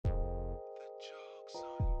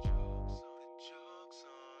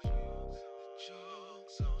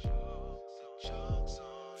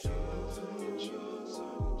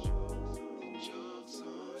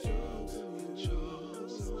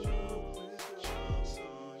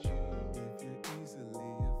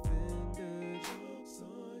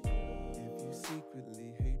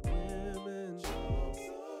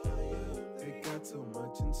So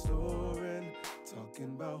much in store and talking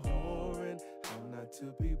about whoring, how not to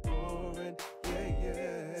be boring. Yeah,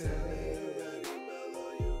 yeah. Tell me you ready,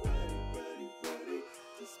 Mellow, you ready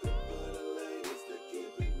to spit for the ladies that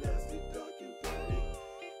keep it nasty, dark and petty.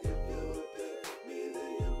 If you would pick me,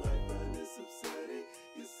 then you might find this upsetting.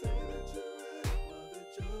 You say that you're ready, well the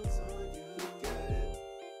joke's on you. Get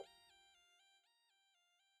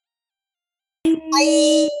it?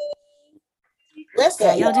 Hi. What's How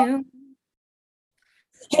up, y'all y'all? do?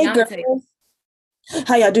 Hey, Y'all take girls.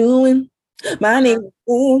 How y'all doing? My name is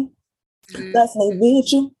Sam. That's nice to meet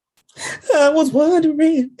you. I was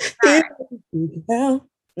wondering if no.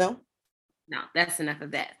 No, that's enough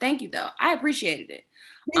of that. Thank you though. I appreciated it.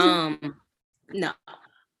 No.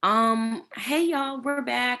 Hey y'all, we're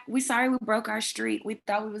back. We sorry we broke our streak. We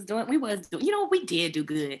thought we was doing, you know, we did do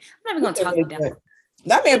good. I'm not even gonna talk about that.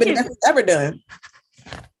 That may have been the best we've ever done.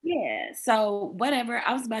 Yeah, so whatever.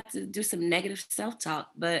 I was about to do some negative self-talk,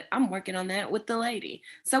 but I'm working on that with the lady.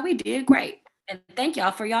 So we did great. And thank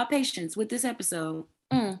y'all for y'all patience with this episode.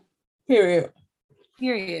 Period.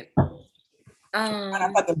 I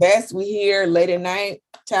thought the best. We here late at night.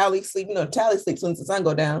 Tally sleep. You know, Tally sleeps when the sun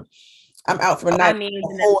go down. I'm out for a night. I mean,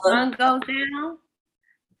 when the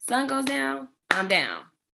sun goes down, I'm down.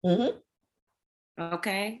 Mm-hmm.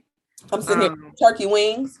 Okay. I'm sitting here with turkey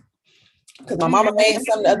wings because my mama made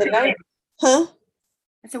some the other night. Huh?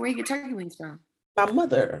 I said, where you get turkey wings from? My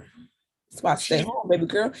mother. That's why I stay home, baby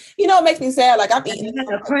girl. You know, it makes me sad. Like I'm eating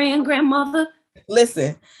a praying grandmother.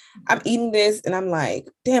 Listen, I'm eating this and I'm like,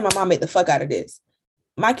 damn, my mom made the fuck out of this.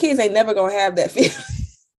 My kids ain't never gonna have that feeling.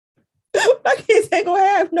 My kids ain't gonna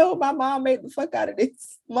have my mom made the fuck out of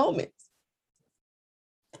this moment.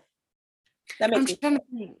 That makes me trying to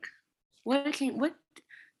think. What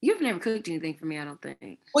you've never cooked anything for me, I don't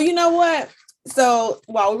think. Well, you know what? So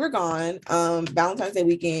while we were gone, Valentine's Day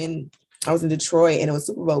weekend, I was in Detroit and it was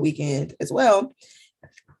Super Bowl weekend as well.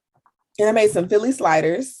 And I made some Philly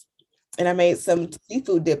sliders and I made some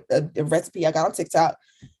seafood dip, a recipe I got on TikTok.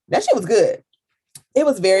 That shit was good. It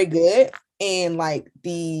was very good. And like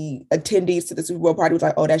the attendees to the Super Bowl party was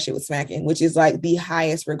like, oh, that shit was smacking, which is like the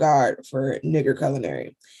highest regard for nigger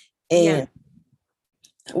culinary. And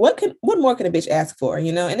what more can a bitch ask for,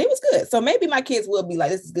 you know? And it was good. So maybe my kids will be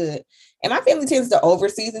like, this is good. And my family tends to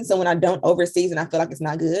overseason. So when I don't overseason, I feel like it's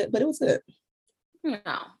not good, but it was good. No,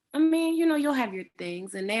 I mean, you know, you'll have your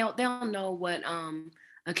things and they'll know what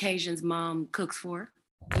occasions mom cooks for,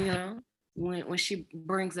 you know, when she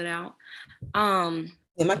brings it out. And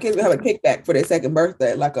my kids will have a kickback for their second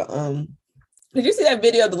birthday, like a did you see that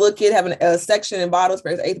video of the little kid having a section in bottles for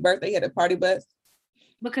his 8th birthday? He had a party bus.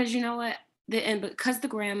 Because you know what? Because the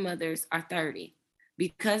grandmothers are 30,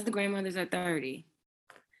 this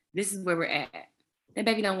is where we're at. That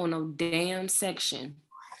baby don't want no damn section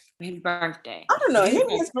for his birthday. I don't know. Him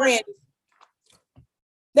and his friends,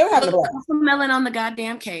 they were having a blast. Cocomelon on the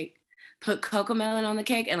goddamn cake. Put Cocomelon on the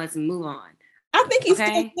cake and let's move on. I think he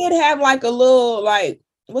still did have like a little, like,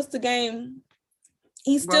 what's the game?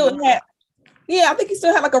 He still Roblox. had, I think he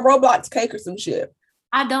still had like a Roblox cake or some shit.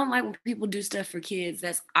 I don't like when people do stuff for kids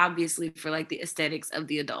that's obviously for like the aesthetics of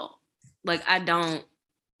the adult. Like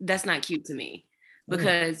that's not cute to me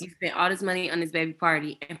because you spent all this money on this baby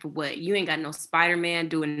party and for what? You ain't got no Spider-Man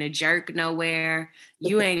doing a jerk nowhere.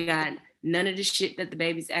 You ain't got none of the shit that the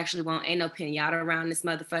babies actually want. Ain't no pinata around this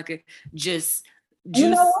motherfucker. Just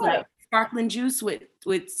juice, like sparkling juice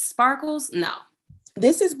with sparkles. No.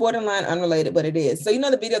 This is borderline unrelated, but it is. So you know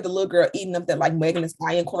the video of the little girl eating up that like Megan Thee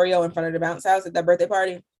Stallion choreo in front of the bounce house at that birthday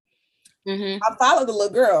party? Mm-hmm. I followed the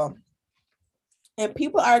little girl. And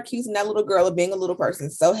people are accusing that little girl of being a little person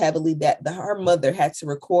so heavily that her mother had to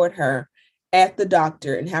record her at the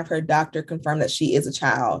doctor and have her doctor confirm that she is a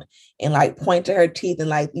child and like point to her teeth and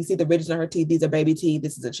like, you see the ridges on her teeth. These are baby teeth.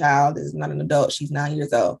 This is a child. This is not an adult. She's 9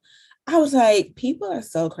 years old. I was like, people are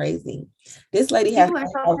so crazy. This lady has,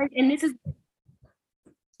 and this is,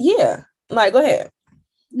 yeah, like, go ahead.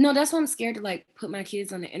 No, that's why I'm scared to like put my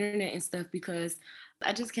kids on the internet and stuff because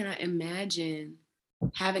I just cannot imagine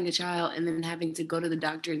having a child and then having to go to the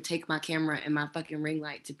doctor and take my camera and my fucking ring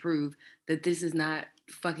light to prove that this is not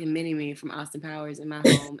fucking Mini-Me from Austin Powers in my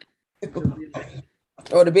home.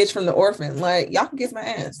 Or the bitch from The Orphan. Like, y'all can kiss my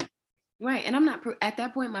ass. Right. And I'm not, at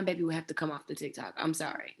that point, my baby would have to come off the TikTok. I'm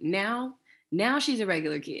sorry. Now, Now she's a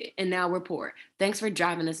regular kid, and now we're poor. Thanks for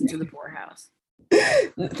driving us into the poorhouse.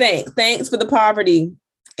 Thanks for the poverty,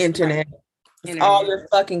 internet. Right. It's Internet. all your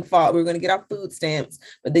fucking fault. We're gonna get our food stamps,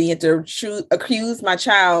 but then you have to accuse my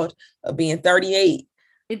child of being 38.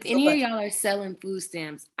 If any of y'all are selling food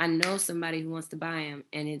stamps, I know somebody who wants to buy them,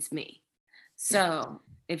 and it's me. So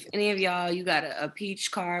if any of y'all, you got a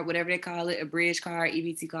peach card, whatever they call it, a bridge card,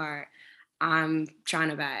 EBT card, I'm trying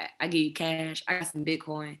to buy it. I give you cash. I got some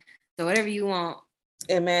Bitcoin. So whatever you want.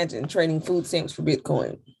 Imagine trading food stamps for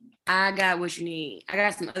Bitcoin. I got what you need. I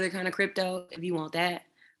got some other kind of crypto if you want that.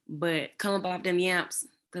 But come up off them yamps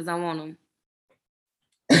because I want them.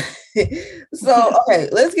 So, okay,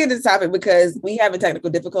 let's get to the topic because we having technical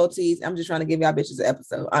difficulties. I'm just trying to give y'all bitches an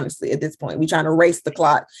episode. Honestly, at this point, we're trying to race the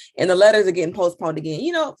clock and the letters are getting postponed again.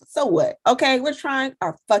 You know, so what? Okay, we're trying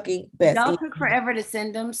our fucking best. Y'all took forever to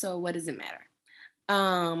send them, so what does it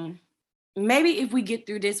matter? Maybe if we get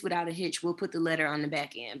through this without a hitch, we'll put the letter on the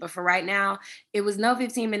back end. But for right now, it was no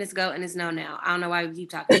 15 minutes ago and it's no now. I don't know why we keep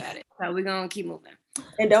talking about it. So we're gonna keep moving.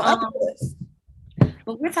 And don't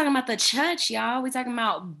but we're talking about the church, y'all. We're talking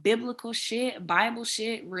about biblical shit, Bible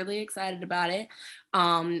shit. Really excited about it.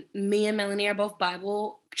 Me and Melanie are both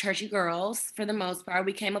Bible churchy girls for the most part.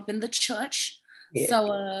 We came up in the church. Yeah.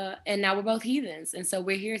 So and now we're both heathens. And so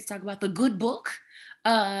we're here to talk about the good book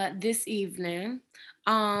this evening.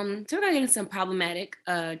 So we're gonna get into some problematic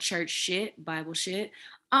church shit, Bible shit.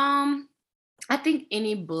 I think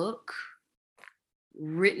any book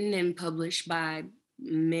written and published by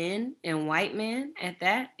men and white men at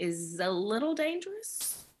that is a little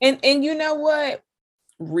dangerous. And you know what?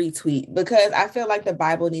 Retweet, because I feel like the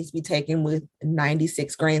Bible needs to be taken with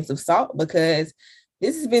 96 grains of salt, because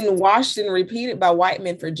this has been washed and repeated by white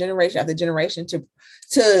men for generation after generation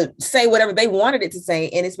to say whatever they wanted it to say,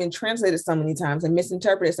 and it's been translated so many times and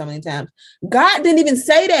misinterpreted so many times. God didn't even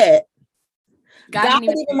say that. God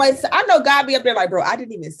didn't even I know God be up there like, bro, I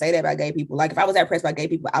didn't even say that about gay people. Like if I was that pressed by gay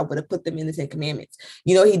people, I would have put them in the 10 Commandments.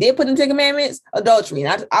 You know, he did put in the 10 Commandments, adultery.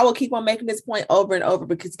 And I will keep on making this point over and over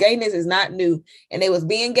because gayness is not new. And they was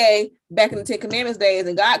being gay back in the 10 Commandments days,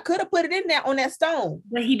 and God could have put it in there on that stone.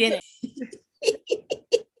 But he didn't.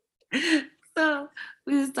 So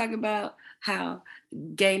we just talk about how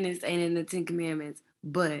gayness ain't in the 10 Commandments,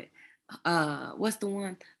 but what's the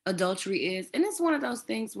one? Adultery is. And it's one of those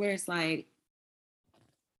things where it's like,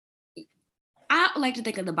 I like to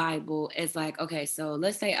think of the Bible as like, okay, so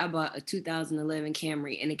let's say I bought a 2011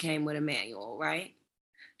 Camry and it came with a manual, right?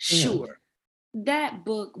 Sure. That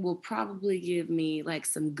book will probably give me like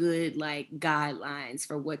some good like guidelines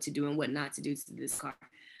for what to do and what not to do to this car.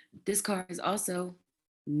 This car is also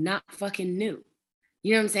not fucking new.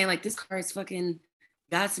 You know what I'm saying? Like this car is fucking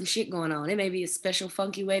got some shit going on. It may be a special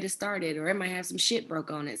funky way to start it, or it might have some shit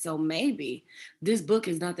broke on it. So maybe this book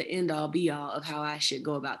is not the end all be all of how I should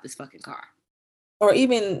go about this fucking car. Or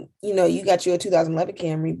even, you know, you got you a 2011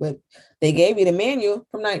 Camry, but they gave you the manual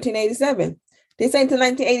from 1987. This ain't to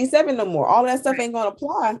 1987 no more. All that stuff ain't gonna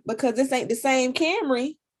apply because this ain't the same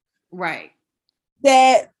Camry, right?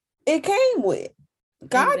 That it came with.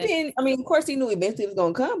 God didn't. I mean, of course, he knew eventually it was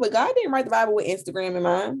gonna come, but God didn't write the Bible with Instagram in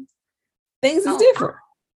mind. Things is different.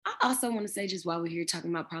 I also want to say, just while we're here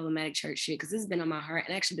talking about problematic church shit, because this has been on my heart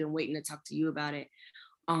and actually been waiting to talk to you about it.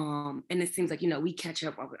 And it seems like, you know, we catch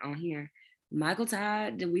up on here. Michael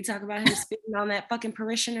Todd, did we talk about him spitting on that fucking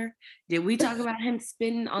parishioner? Did we talk about him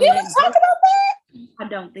spitting on that? Talk about that? I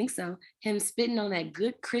don't think so. Him spitting on that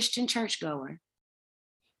good Christian churchgoer.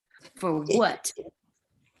 For what?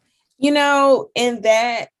 You know, and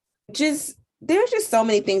that just, there's just so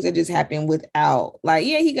many things that just happen without, like,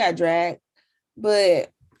 yeah, he got dragged,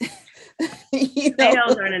 but you know,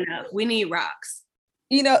 those aren't enough. We need rocks.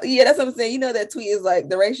 You know, yeah, that's what I'm saying. You know, that tweet is like,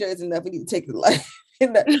 the ratio is enough. We need to take the life. We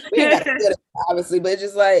ain't got to do it, obviously, but it's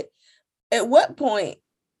just like, at what point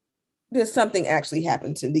does something actually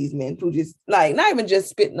happen to these men who just like not even just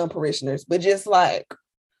spitting on parishioners, but just like,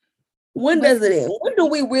 when does it end? When do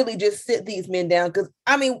we really just sit these men down? Because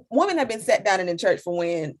I mean, women have been sat down in the church for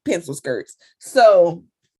wearing pencil skirts. So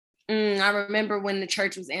I remember when the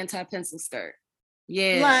church was anti-pencil skirt.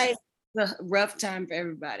 Yeah, like a rough time for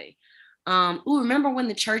everybody. Remember when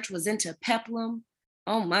the church was into peplum?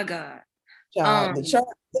 Oh my God. The church,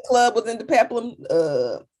 the club was into peplum.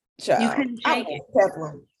 You couldn't shake it.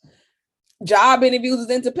 Peplum. Job interviews was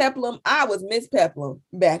into peplum. I was Miss Peplum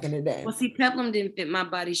back in the day. Well, see, peplum didn't fit my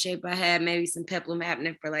body shape. I had maybe some peplum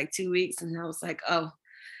happening for like 2 weeks, and I was like, oh,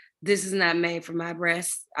 this is not made for my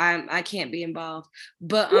breasts. I can't be involved.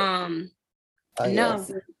 But no,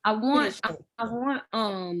 yes. I want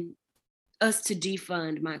us to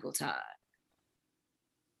defund Michael Todd.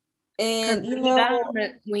 And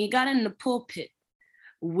when he got in the pulpit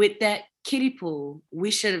with that kiddie pool,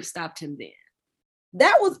 we should have stopped him then.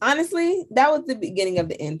 That was the beginning of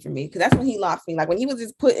the end for me, because that's when he lost me. Like when he was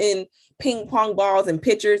just putting ping pong balls and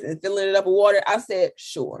pitchers and filling it up with water, I said,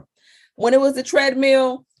 sure. When it was the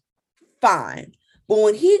treadmill, fine. But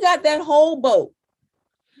when he got that whole boat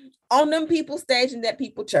on them people stage in that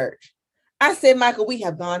people church, I said, Michael, we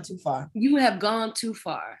have gone too far. You have gone too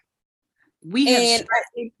far. We have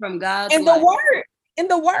strayed from God's and life.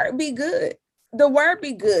 The word be good. The word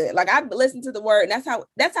be good. Like I listened to the word, and that's how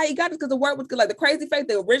he got it, because the word was good. Like the Crazy Faith,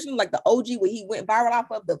 the original, like the OG, where he went viral off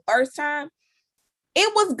of the first time,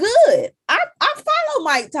 it was good. I follow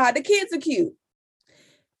Mike Todd. The kids are cute,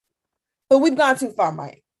 but we've gone too far,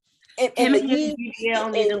 Mike. And him and his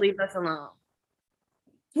BBL need to leave us alone.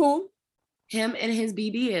 Who? Him and his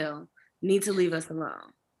BBL need to leave us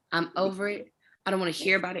alone. I'm over it. I don't want to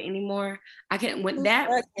hear about it anymore. I can't. When that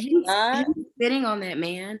him spitting on that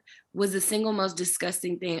man was the single most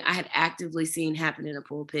disgusting thing I had actively seen happen in a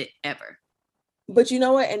pulpit ever. But you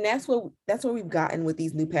know what? And that's what we've gotten with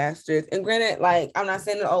these new pastors. And granted, like I'm not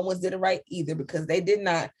saying the old ones did it right either, because they did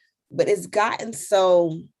not. But it's gotten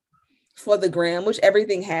so for the gram, which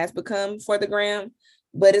everything has become for the gram.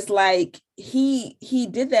 But it's like he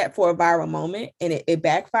did that for a viral moment, and it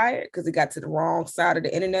backfired because it got to the wrong side of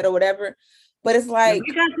the internet or whatever. But it's like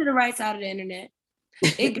we got to the right side of the internet.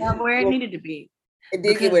 It got where it needed to be. It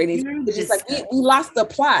did get where it needed to be. It's just like we lost the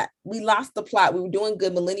plot. We lost the plot. We were doing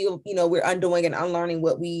good millennial, we're undoing and unlearning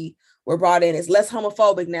what we were brought in. It's less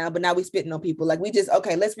homophobic now, but now we spitting on people. Like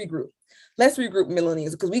let's regroup. Let's regroup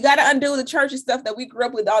millennials, because we got to undo the churchy stuff that we grew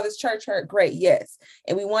up with, all this church hurt. Great, yes.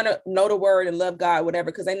 And we want to know the word and love God,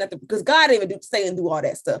 whatever, because God didn't even say and do all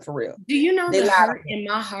that stuff for real. Do you know the hurt in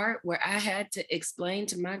my heart where I had to explain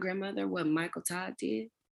to my grandmother what Michael Todd did?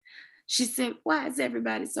 She said, why is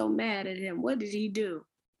everybody so mad at him? What did he do?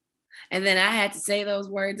 And then I had to say those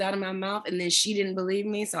words out of my mouth, and then she didn't believe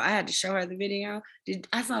me, so I had to show her the video.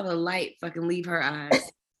 I saw the light fucking leave her eyes.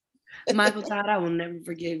 Michael Todd, I will never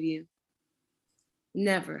forgive you.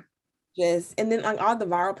 Never. Yes. And then like all the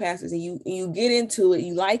viral pastors, and you get into it,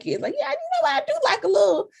 you like it. Like, yeah, I do like a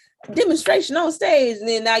little demonstration on stage, and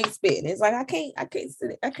then now you spitting. It's like I can't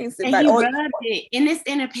sit and back. He rubbed it. And it's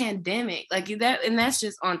in a pandemic. Like that, and that's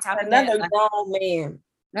just on top of another that. grown man.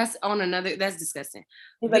 That's on another, that's disgusting.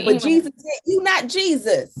 He's like, but Jesus said, you not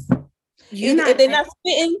Jesus. If they're not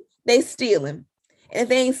spitting, they stealing. And if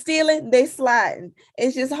they ain't stealing, they sliding.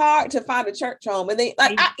 It's just hard to find a church home. And they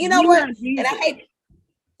like, And I hate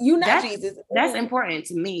you not Jesus. That's important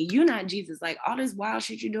to me. You not Jesus. Like all this wild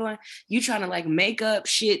shit you're doing, you trying to like make up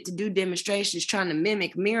shit to do demonstrations, trying to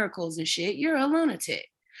mimic miracles and shit. You're a lunatic.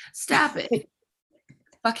 Stop it.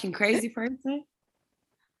 Fucking crazy person.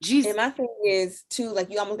 Jesus. And my thing is too, like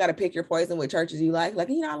you almost got to pick your poison with churches you like. Like,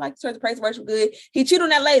 I like church praise worship good. He cheated on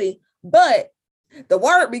that lady, but the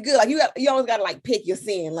word be good. Like you always gotta like pick your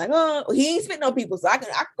sin. Like, oh, he ain't spitting on people, so I can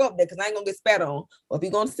go up there because I ain't gonna get spat on. Or if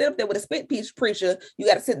you're gonna sit up there with a spit preacher, you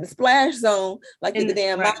gotta sit in the splash zone, like in the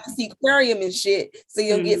damn aquarium and shit, so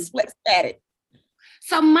you don't get spatted.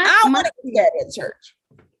 So I want to do that at church.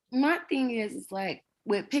 My thing is, it's like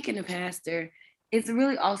with picking a pastor, it's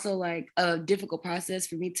really also like a difficult process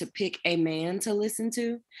for me to pick a man to listen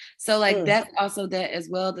to. So like that's also that as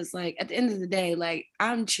well. That's like at the end of the day, like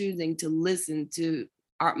I'm choosing to listen to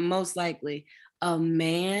most likely a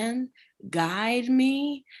man guide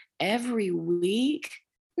me every week.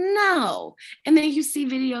 No. And then you see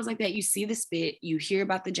videos like that. You see the spit. You hear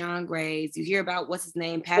about the John Grays. You hear about what's his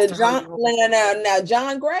name, Pastor now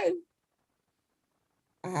John Gray.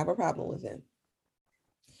 I have a problem with him.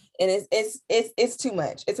 And it's too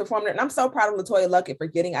much. It's performative. And I'm so proud of LeToya Luckett for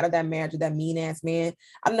getting out of that marriage with that mean ass man.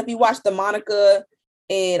 I don't know if you watched the Monica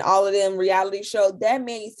and all of them reality shows. That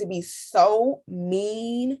man used to be so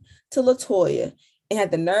mean to LeToya and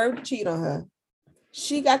had the nerve to cheat on her.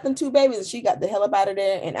 She got them 2 babies and she got the hell up out of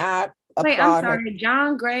there. And I wait, I'm sorry. Her.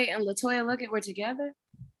 John Gray and LeToya Luckett were together?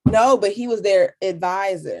 No, but he was their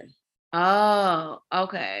advisor. Oh,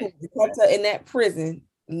 okay. He kept her in that prison,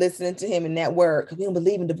 listening to him in that word, because we don't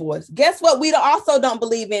believe in divorce. Guess what? We also don't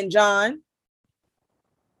believe in, John?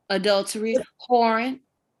 Adultery, whoring.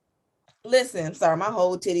 Listen, I'm sorry, my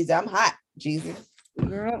whole titties. I'm hot, Jesus.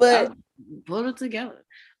 Girl, but put it together.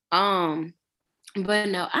 But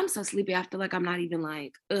no, I'm so sleepy. I feel like I'm not even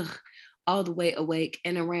like all the way awake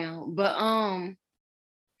and around. But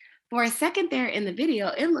for a second there in the video,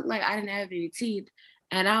 it looked like I didn't have any teeth,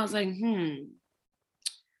 and I was like,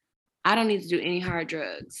 I don't need to do any hard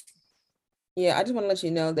drugs. Yeah, I just want to let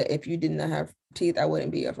you know that if you did not have teeth, I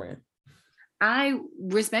wouldn't be your friend. I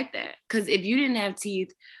respect that, because if you didn't have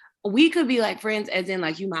teeth, we could be like friends, as in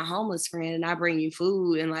like you my homeless friend, and I bring you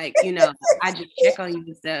food, and like I just check on you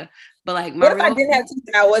and stuff. But like my what if I didn't have teeth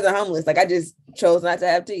and I wasn't homeless? Like I just chose not to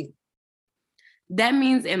have teeth. That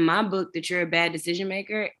means in my book that you're a bad decision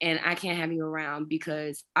maker, and I can't have you around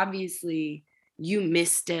because obviously you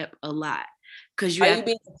misstep a lot. Because you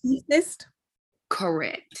being a teethist?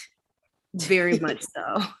 Correct. Very much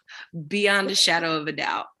so. Beyond a shadow of a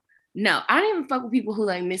doubt. No, I don't even fuck with people who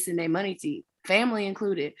like missing their money teeth, family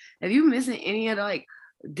included. If you missing any of like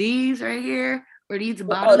these right here or these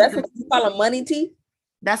bottoms, that's what you call them, money teeth?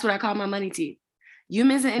 That's what I call my money teeth. You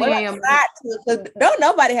missing any of them? Don't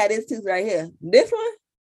nobody have this tooth right here. This one,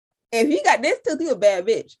 if you got this tooth, you a bad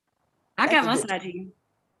bitch. I got my side teeth.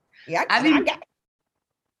 Yeah,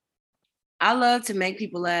 I love to make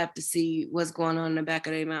people laugh to see what's going on in the back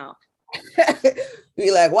of their mouth.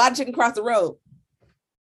 Be like, why chicken cross the road?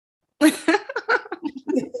 Laugh,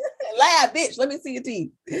 bitch. Let me see your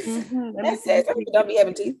teeth. That's it. Some people don't be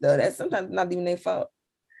having teeth though. That's sometimes not even their fault.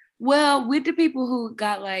 Well, with the people who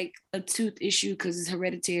got like a tooth issue because it's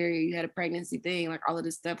hereditary, you had a pregnancy thing, like all of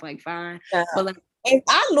this stuff, like fine. But like, if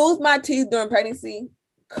I lose my teeth during pregnancy,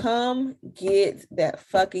 come get that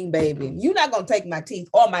fucking baby. You're not gonna take my teeth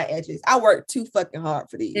or my edges. I work too fucking hard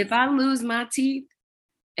for these. If I lose my teeth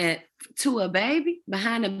to a baby,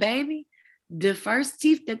 behind a baby, the first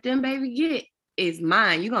teeth that them baby get is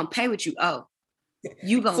mine. You're gonna pay what you owe.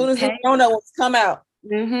 You gonna as soon as pay. the donuts come out.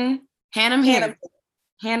 Hand them here.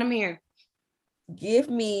 Hand them here. Give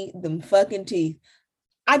me them fucking teeth.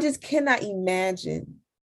 I just cannot imagine.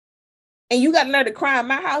 And you got nerve to cry in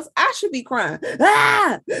my house. I should be crying.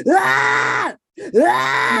 I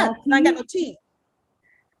got no teeth.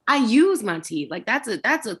 I use my teeth. Like that's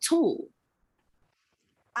a tool.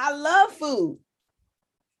 I love food.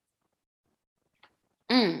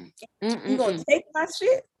 You gonna take my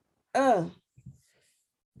shit?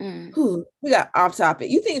 We got off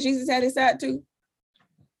topic. You think Jesus had his side too?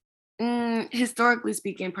 Historically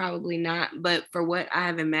speaking, probably not. But for what I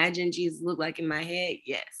have imagined Jesus looked like in my head,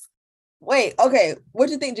 yes. Wait, okay. What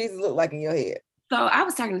do you think Jesus looked like in your head? So I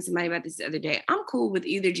was talking to somebody about this the other day. I'm cool with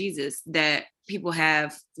either Jesus that people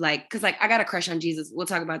have, like, because like I got a crush on Jesus. We'll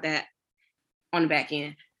talk about that on the back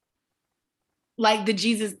end. Like the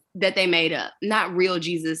Jesus that they made up, not real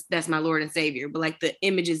Jesus that's my Lord and Savior, but like the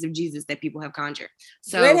images of Jesus that people have conjured.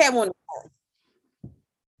 So Redhead one.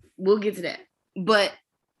 We'll get to that. But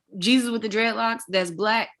Jesus with the dreadlocks, that's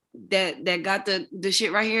black, that got the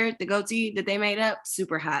shit right here, the goatee that they made up,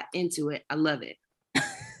 super hot, into it. I love it.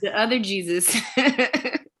 The other Jesus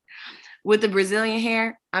with the Brazilian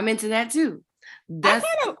hair, I'm into that too. I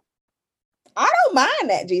don't mind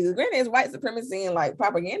that Jesus. Granted, it's white supremacy and like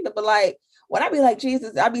propaganda, but like when I be like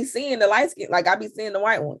Jesus, I be seeing the light skin, like I be seeing the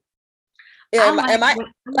white one. Yeah, I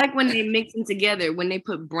like when they mix them together, when they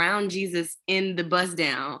put brown Jesus in the bust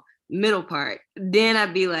down middle part, then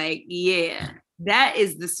I'd be like, yeah, that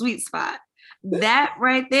is the sweet spot. That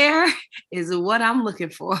right there is what I'm looking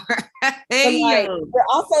for. We're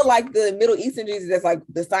also like the Middle Eastern Jesus, that's like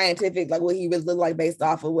the scientific, like what he would look like based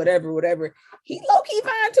off of whatever. He low-key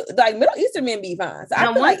fine too. Like Middle Eastern men be fine. So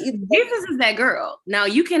I feel like Jesus is that girl. Now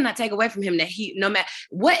you cannot take away from him that he, no matter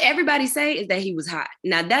what everybody say, is that he was hot.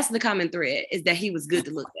 Now that's the common thread, is that he was good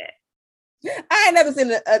to look at. I ain't never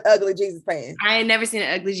seen an ugly Jesus pan. I ain't never seen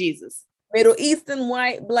an ugly Jesus. Middle Eastern,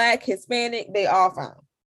 white, black, Hispanic, they all fine.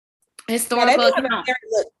 Historical.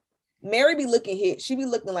 Mary be looking hit. She be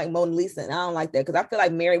looking like Mona Lisa, and I don't like that because I feel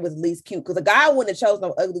like Mary was at least cute. Because a guy wouldn't have chose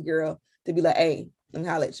no ugly girl to be like, hey, let me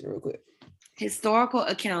holler at you real quick. Historical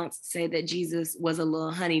accounts say that Jesus was a little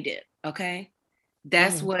honey dip. Okay,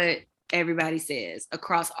 that's what everybody says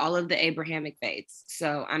across all of the Abrahamic faiths.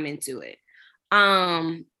 So I'm into it.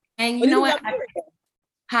 And you know what?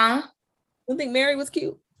 You think Mary was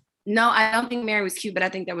cute? No, I don't think Mary was cute, but I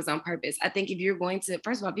think that was on purpose. I think if you're going to,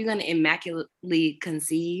 first of all, if you're going to immaculately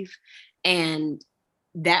conceive and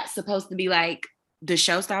that's supposed to be like the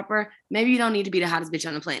showstopper, maybe you don't need to be the hottest bitch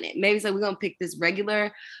on the planet. Maybe it's like, we're going to pick this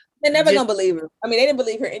regular. They're never going to believe her. I mean, they didn't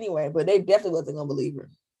believe her anyway, but they definitely wasn't going to believe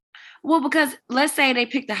her. Well, because let's say they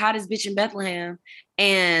picked the hottest bitch in Bethlehem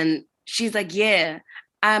and she's like, yeah,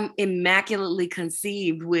 I'm immaculately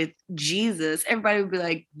conceived with Jesus. Everybody would be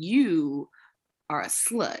like, you are a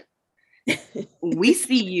slut. We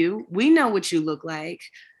see you, we know what you look like,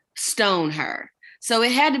 stone her. So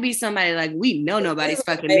it had to be somebody like, we know nobody's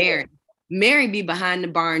fucking Mary be behind the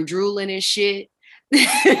barn drooling and shit.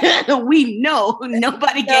 We know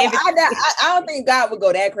nobody gave it. I don't think God would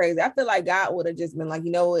go that crazy. I feel like God would have just been like,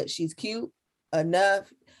 you know what, she's cute enough.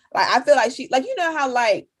 Like I feel like she, like, you know how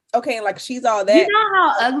like, okay, like she's all that. You know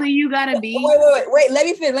how ugly you gotta be. Wait, let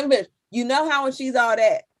me finish. You know how when she's all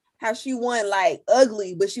that, how she won like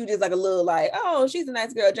ugly, but she was just like a little like, oh, she's a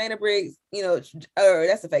nice girl. Jana Briggs, you know, or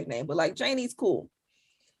that's a fake name, but like Janie's cool.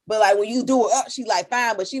 But like when you do it up, she like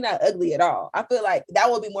fine, but she's not ugly at all. I feel like that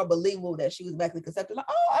would be more believable that she was immaculately conceived. Like,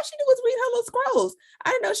 oh, all she did was read her little scrolls.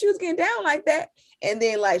 I didn't know she was getting down like that. And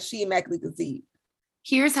then like she immaculately conceived.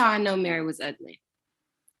 Here's how I know Mary was ugly.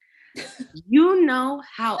 You know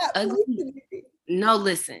how ugly. No,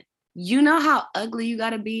 listen. You know how ugly you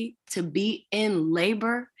gotta be to be in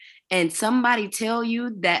labor and somebody tell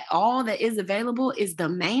you that all that is available is the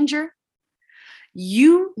manger?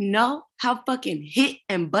 You know how fucking hit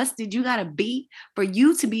and busted you gotta be for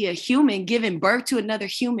you to be a human giving birth to another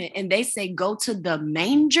human and they say go to the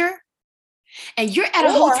manger? And you're at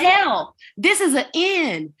a hotel. This is an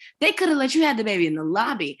inn. They could have let you have the baby in the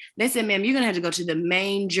lobby. They said, ma'am, you're gonna have to go to the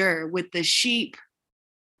manger with the sheep.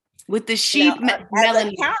 With the sheep, now,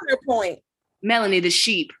 Melanie. Counterpoint. Melanie, the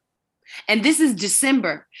sheep. And this is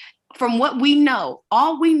December. From what we know,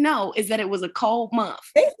 all we know is that it was a cold month.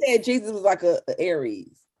 They said Jesus was like a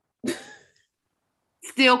Aries.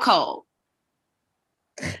 Still cold.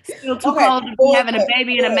 Still too cold to be having a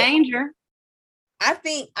baby in a manger. I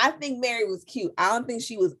think Mary was cute. I don't think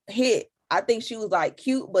she was hit. I think she was like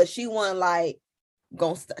cute, but she wasn't like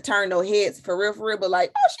gonna turn no heads for real. But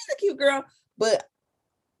like, oh, she's a cute girl. But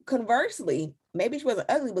conversely, maybe she wasn't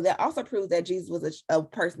ugly, but that also proves that Jesus was a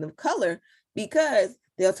person of color because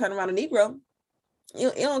they'll turn around a Negro.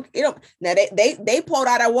 It don't. Now they pulled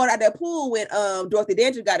out that water out of that pool when Dorothy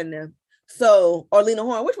Dandridge got in there. So or Lena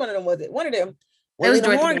Horne, which one of them was it? One of them. When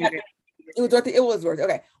Lena Horne got in, it was Dorothy. It was Dorothy.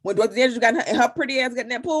 Okay, when Dorothy Dandridge got in her pretty ass got in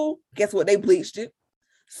that pool, guess what? They bleached it.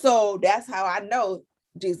 So that's how I know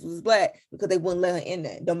Jesus was black because they wouldn't let her in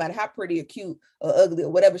there. No matter how pretty or cute or ugly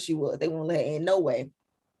or whatever she was, they wouldn't let her in. No way.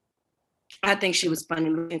 I think she was funny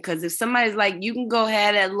looking because if somebody's like, you can go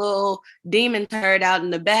have that little demon turd out in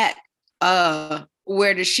the back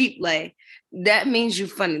where the sheep lay, that means you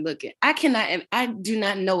funny looking. I do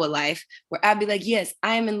not know a life where I'd be like, yes,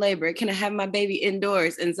 I am in labor. Can I have my baby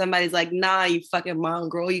indoors? And somebody's like, nah, you fucking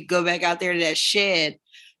mongrel. You go back out there to that shed.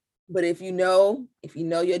 But if you know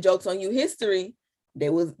your jokes on you history, they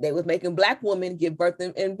was making black women give birth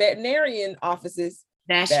in veterinarian offices.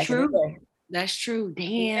 That's true. That's true.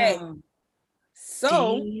 Damn. Okay.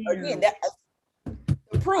 So again, that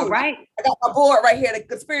proof. All right. I got my board right here, the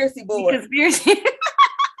conspiracy board. Conspiracy.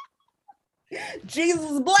 Jesus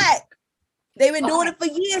was black. They've been doing it for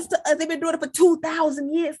years. They've been doing it for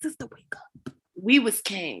 2,000 years. Sister, wake up. We was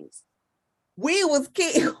kings. We was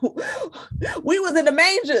kings. We was in the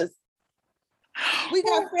mangers. We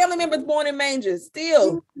got family members born in mangers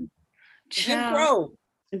still. Jim Crow.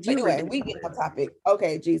 Anyway, we get on topic.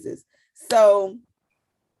 Okay, Jesus. So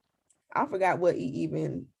I forgot what he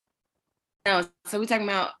even. No, so we're talking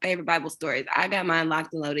about favorite Bible stories. I got mine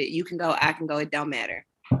locked and loaded. You can go, I can go. It don't matter.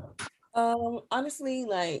 Honestly,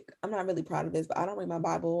 like I'm not really proud of this, but I don't read my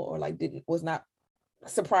Bible or like wasn't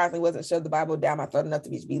shoved the Bible down my throat enough to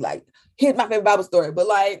be like, here's my favorite Bible story. But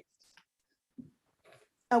like,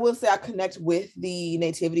 I will say I connect with the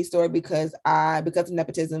nativity story because of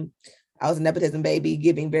nepotism. I was a nepotism baby,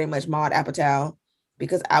 giving very much Maud Apatow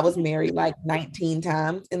because I was married like 19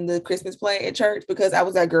 times in the Christmas play at church because I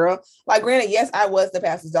was that girl. Like, granted, yes, I was the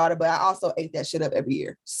pastor's daughter, but I also ate that shit up every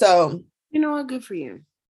year. So, you know what? Good for you.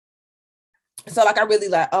 So, like, I really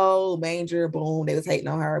like, oh, manger, boom. They was hating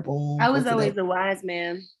on her, boom. I was always the wise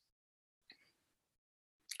man.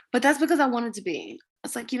 But that's because I wanted to be. I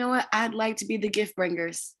was like, you know what? I'd like to be the gift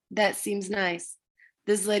bringers. That seems nice.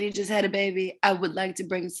 This lady just had a baby. I would like to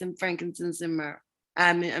bring some frankincense and myrrh.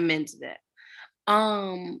 I'm into that.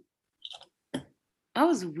 I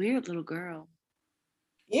was a weird little girl.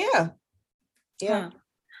 Yeah. Yeah.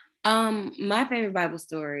 My favorite Bible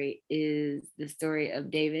story is the story of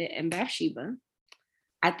David and Bathsheba.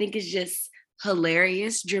 I think it's just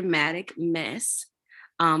hilarious, dramatic mess.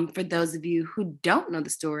 For those of you who don't know the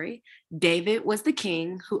story, David was the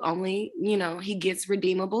king who only, he gets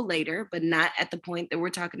redeemable later, but not at the point that we're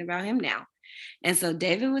talking about him now. And so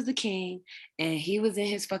David was the king and he was in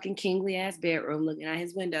his fucking kingly ass bedroom looking out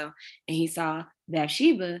his window and he saw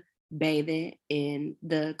Bathsheba bathing in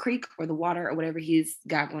the creek or the water or whatever he's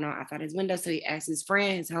got going on outside his window. So he asked his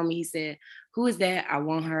friend, his homie, he said, who is that? I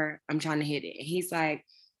want her. I'm trying to hit it. And he's like,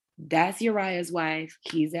 that's Uriah's wife.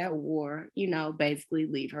 He's at war, basically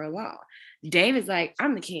leave her alone. David's like,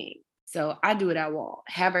 I'm the king. So I do what I want.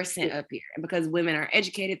 Have her sent up here. And because women are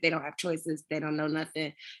educated, they don't have choices. They don't know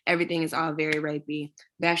nothing. Everything is all very rapey.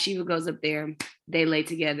 Bathsheba goes up there. They lay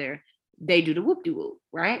together. They do the whoop-de-whoop,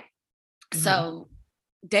 right? Mm-hmm. So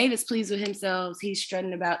David's pleased with himself. He's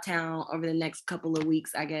strutting about town over the next couple of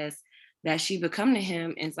weeks, I guess. Bathsheba come to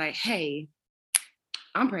him and it's like, hey,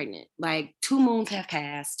 I'm pregnant. Like 2 moons have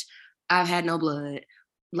passed. I've had no blood.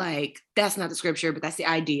 Like, that's not the scripture, but that's the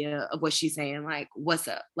idea of what she's saying. Like, what's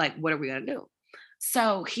up? Like, what are we gonna do?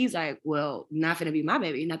 So he's like, well, not gonna be my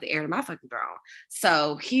baby, not the heir to my fucking throne.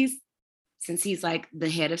 So since he's like the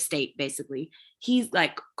head of state, basically, he's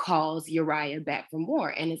like calls Uriah back from war.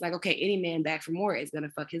 And it's like, okay, any man back from war is gonna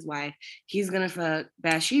fuck his wife. He's gonna fuck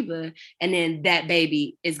Bathsheba, and then that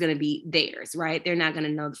baby is gonna be theirs, right? They're not gonna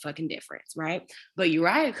know the fucking difference, right? But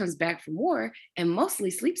Uriah comes back from war and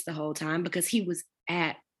mostly sleeps the whole time because he was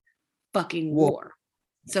at fucking war.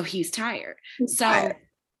 So he's tired. So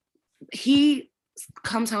he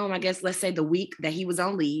comes home, I guess, let's say the week that he was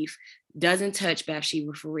on leave, doesn't touch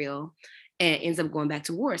Bathsheba for real, and ends up going back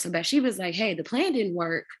to war. So Bathsheba's like, hey, the plan didn't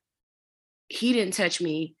work. He didn't touch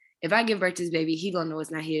me. If I give birth to this baby, he gonna know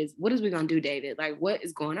it's not his. What is we gonna do, David? Like, what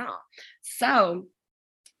is going on? So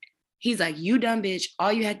he's like, you dumb bitch.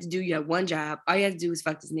 All you had to do, you had one job. All you had to do was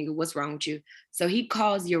fuck this nigga. What's wrong with you? So he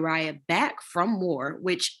calls Uriah back from war,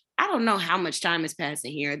 which I don't know how much time is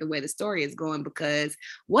passing here, the way the story is going, because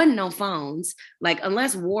wasn't no phones. Like,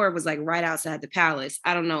 unless war was like right outside the palace,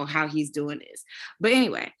 I don't know how he's doing this. But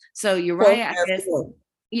anyway, so Uriah,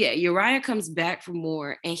 Uriah comes back from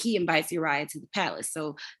war and he invites Uriah to the palace.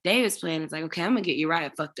 So David's plan is like, okay, I'm gonna get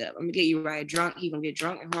Uriah fucked up. I'm gonna get Uriah drunk. He's gonna get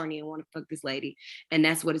drunk and horny and want to fuck this lady. And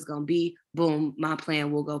that's what it's gonna be. Boom, my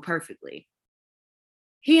plan will go perfectly.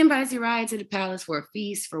 He invites Uriah to the palace for a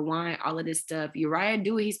feast, for wine, all of this stuff. Uriah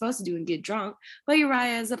do what he's supposed to do and get drunk, but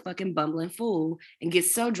Uriah is a fucking bumbling fool and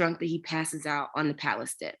gets so drunk that he passes out on the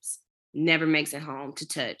palace steps. Never makes it home to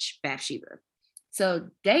touch Bathsheba. So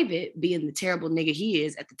David, being the terrible nigga he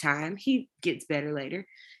is at the time, he gets better later.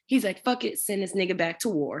 He's like, fuck it, send this nigga back to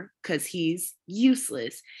war because he's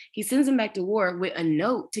useless. He sends him back to war with a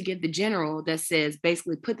note to give the general that says,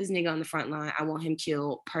 basically, put this nigga on the front line. I want him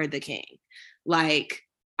killed per the king. Like,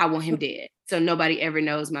 I want him dead. So nobody ever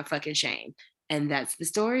knows my fucking shame. And that's the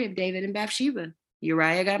story of David and Bathsheba.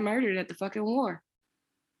 Uriah got murdered at the fucking war.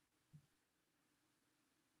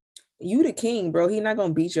 You the king, bro. He not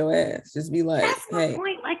gonna beat your ass. Just be like, that's my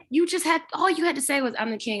point. Like, you just had, all you had to say was, I'm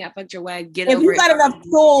the king. I fucked your wife. Get if over you it. got enough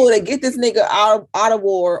pull to get this nigga out of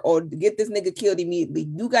war or get this nigga killed immediately,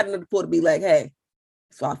 you got enough pull to be like, hey,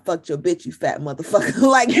 so I fucked your bitch, you fat motherfucker.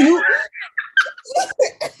 Like, you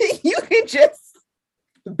you can just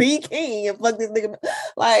be king and fuck this nigga.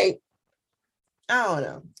 Like, I don't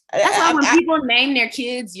know. That's why when people name their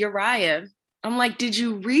kids Uriah, I'm like, did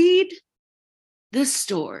you read the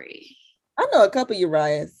story? I know a couple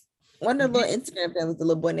Uriahs. One of the little Instagram families, the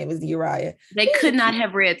little boy name is Uriah. They could not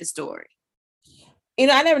have read the story. You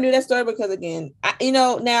know, I never knew that story because, again,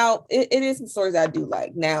 now it is some stories I do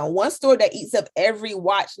like. Now, one story that eats up every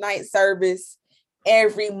watch night service,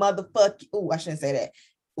 every motherfucking, I shouldn't say that.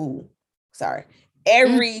 Sorry.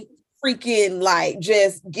 Every freaking, like,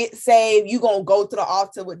 just get saved. You gonna go to the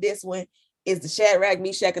altar with this one. Is the Shadrach,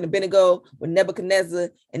 Meshach, and Abednego with Nebuchadnezzar,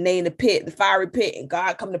 and they in the pit, the fiery pit, and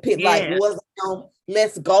God come to the pit like, what's on?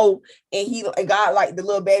 Let's go. And God, like, the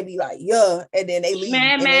little baby, like, yeah, and then they leave.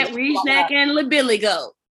 Matt, Reshnack, and the Billy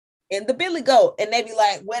Goat. And the Billy Goat, and they be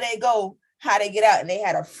like, where they go, how they get out, and they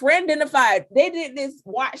had a friend in the fire. They did this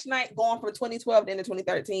watch night going from 2012 into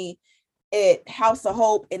 2013 at House of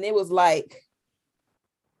Hope, and it was like,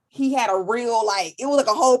 he had a real, like, it was like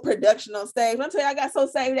a whole production on stage. When I tell you, I got so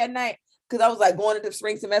saved that night. Because I was like going into the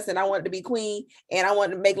spring semester and I wanted to be queen and I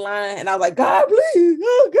wanted to make line. And I was like, God, please.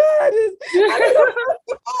 Oh, God. I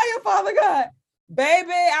need fire, Father God. Baby,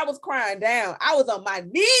 I was crying down. I was on my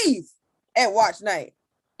knees at watch night.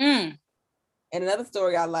 And another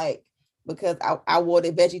story I like, because I wore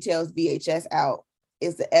the VeggieTales VHS out,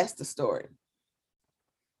 is the Esther story.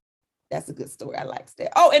 That's a good story. I like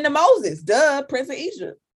that. Oh, and the Moses, Prince of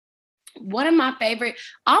Egypt. One of my favorite,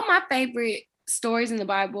 all my favorite stories in the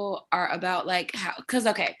Bible are about, like, how, because,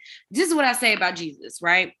 okay, this is what I say about Jesus,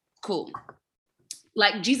 right? Cool.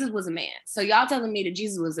 Like, Jesus was a man. So y'all telling me that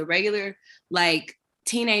Jesus was a regular, like,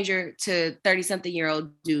 teenager to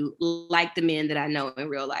 30-something-year-old dude, like the men that I know in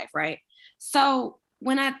real life, right? So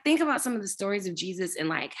when I think about some of the stories of Jesus and,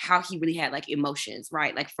 like, how he really had, like, emotions,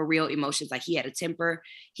 right? Like, for real emotions. Like, he had a temper.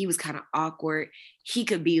 He was kind of awkward. He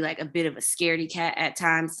could be, like, a bit of a scaredy cat at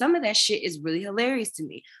times. Some of that shit is really hilarious to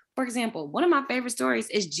me. For example, one of my favorite stories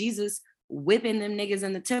is Jesus whipping them niggas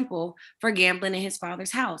in the temple for gambling in his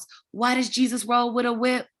father's house. Why does Jesus roll with a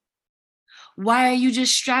whip? Why are you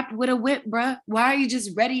just strapped with a whip, bruh? Why are you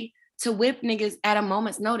just ready to whip niggas at a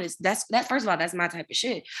moment's notice? That first of all, that's my type of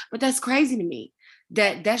shit. But that's crazy to me.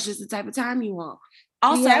 That's just the type of time you want.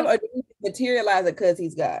 Also, materialize it because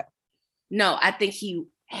he's God. No, I think he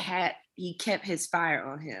had he kept his fire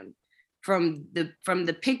on him. From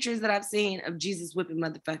the pictures that I've seen of Jesus whipping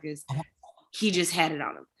motherfuckers, he just had it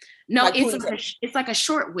on him. No, Like it's like a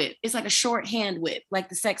short whip. It's like a short hand whip, like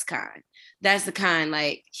the sex kind. That's the kind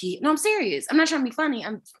like no, I'm serious. I'm not trying to be funny.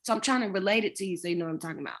 I'm trying to relate it to you so you know what I'm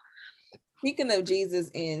talking about. Speaking of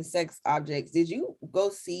Jesus and sex objects, did you go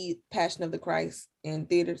see Passion of the Christ in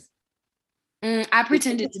theaters? I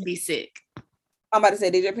pretended to be sick. I'm about to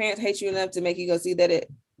say, did your parents hate you enough to make you go see that at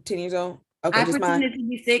 10 years old? Okay, I pretended to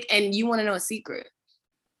be sick, and you want to know a secret?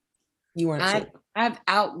 You weren't sick. I've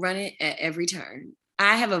outrun it at every turn.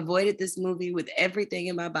 I have avoided this movie with everything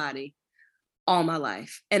in my body all my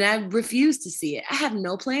life, and I refuse to see it. I have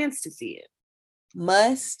no plans to see it.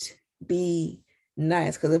 Must be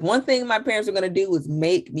nice, because if one thing my parents were going to do was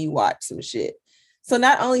make me watch some shit. So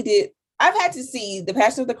not only did I've had to see The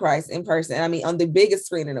Passion of the Christ in person, I mean on the biggest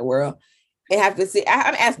screen in the world, and have to see,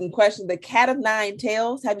 I'm asking questions. The Cat of Nine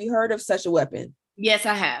Tails, have you heard of such a weapon? Yes,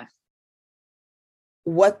 I have.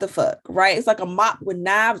 What the fuck, right? It's like a mop with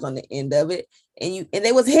knives on the end of it, and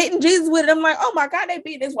they was hitting Jesus with it. I'm like, oh my God, they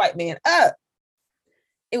beat this white man up.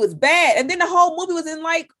 It was bad. And then the whole movie was in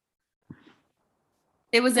like,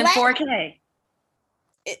 it was in 4K.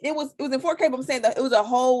 It was in 4K, but I'm saying that it was a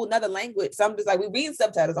whole nother language. So I'm just like, we reading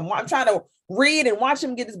subtitles. I'm trying to read and watch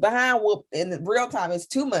him get his behind whoop in real time. It's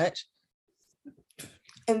too much.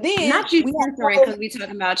 And then not you censoring because we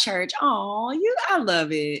talking about church. Oh, I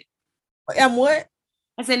love it. And what?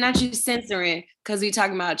 I said not you censoring because we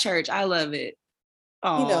talking about church. I love it.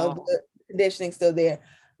 Oh, you know, the conditioning still there.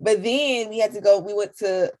 But then we went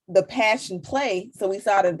to the Passion play. So we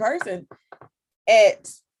saw it in person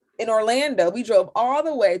in Orlando. We drove all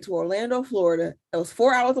the way to Orlando, Florida. It was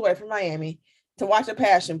 4 hours away from Miami to watch a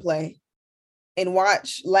Passion play and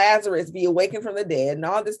watch Lazarus be awakened from the dead and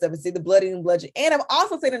all this stuff and see the bloody and bloodshed. And I've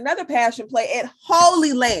also seen another Passion play at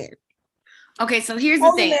Holy Land. Okay, so here's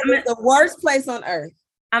the thing. It's the worst place on earth.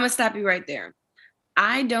 I'm going to stop you right there.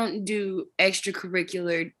 I don't do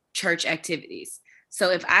extracurricular church activities. So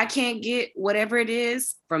if I can't get whatever it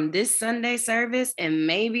is from this Sunday service and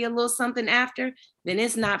maybe a little something after, then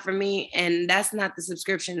it's not for me. And that's not the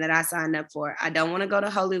subscription that I signed up for. I don't want to go to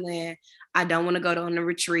Holy Land. I don't want to go on a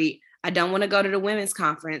retreat. I don't want to go to the women's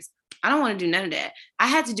conference. I don't want to do none of that. I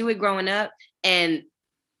had to do it growing up. And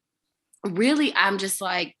really, I'm just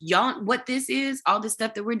like, y'all, what this is, all this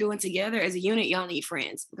stuff that we're doing together as a unit, y'all need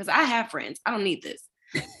friends, because I have friends. I don't need this.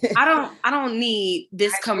 I don't need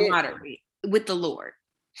this camaraderie with the Lord.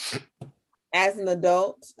 As an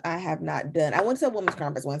adult, I have not done. I went to a women's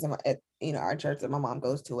conference once at our church that my mom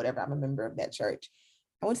goes to, whatever. I'm a member of that church.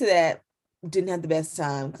 I went to that, didn't have the best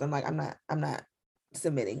time because I'm like, I'm not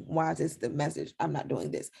submitting. Why is this the message? I'm not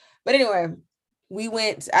doing this. But anyway, we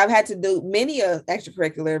went. I've had to do many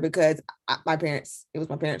extracurricular because it was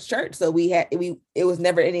my parents' church. So it was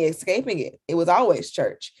never any escaping it. It was always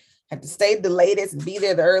church. Had to stay the latest and be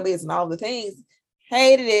there the earliest and all the things.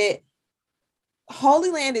 Hated it.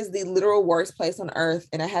 Holy Land is the literal worst place on earth.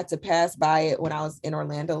 And I had to pass by it when I was in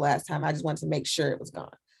Orlando last time. I just wanted to make sure it was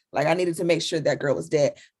gone. Like I needed to make sure that girl was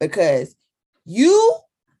dead, because you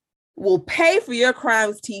will pay for your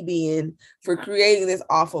crimes, TBN, for creating this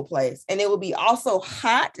awful place. And it will be also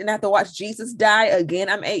hot and I have to watch Jesus die again.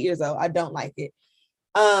 I'm 8 years old. I don't like it.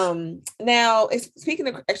 Now, speaking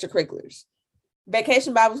of extracurriculars,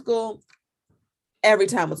 Vacation Bible School, every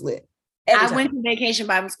time was lit. I went to Vacation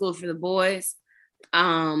Bible School for the boys.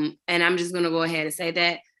 And I'm just going to go ahead and say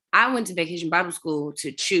that I went to Vacation Bible School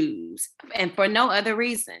to choose, and for no other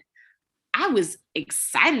reason. I was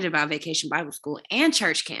excited about Vacation Bible School and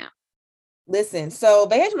church camp. Listen, so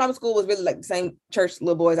Vacation Bible School was really like the same church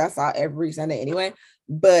little boys I saw every Sunday anyway.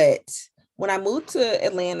 But when I moved to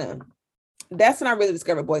Atlanta, that's when I really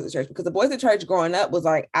discovered Boys at Church, because the Boys at Church growing up was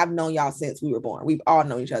like, I've known y'all since we were born. We've all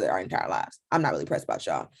known each other our entire lives. I'm not really pressed about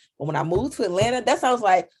y'all. But when I moved to Atlanta, that's when I was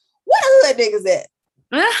like, what hood niggas at?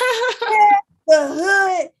 The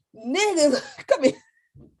hood niggas. Come here.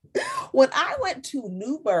 When I went to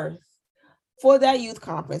New Birth for that youth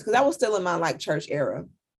conference, because I was still in my like church era,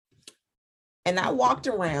 and I walked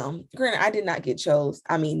around, granted, I did not get chose.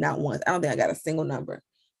 I mean, not once. I don't think I got a single number.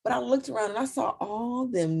 But I looked around and I saw all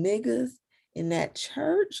them niggas in that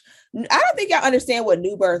church. I don't think y'all understand what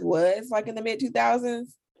New Birth was like in the mid 2000s.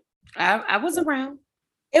 I was around.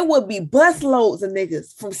 It would be bus loads of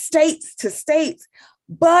niggas from states to states.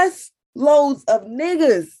 Bus loads of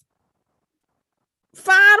niggas.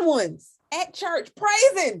 Fine ones at church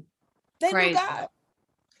praising. They knew God.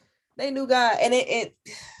 They knew God. And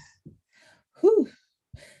whew,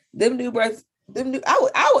 them New Birth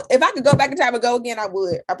I would, if I could go back in time and go again, I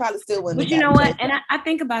would. I probably still wouldn't. But you know what? And I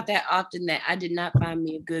think about that often, that I did not find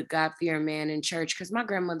me a good God-fearing man in church because my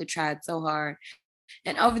grandmother tried so hard.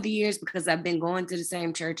 And over the years, because I've been going to the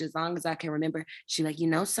same church as long as I can remember, she like,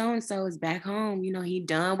 so-and-so is back home. He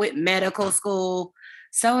done with medical school.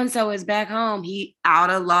 So-and-so is back home. He out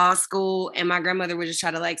of law school. And my grandmother would just try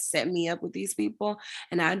to like set me up with these people.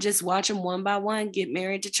 And I just watch them one by one get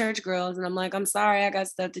married to church girls. And I'm like, I'm sorry, I got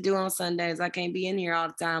stuff to do on Sundays. I can't be in here all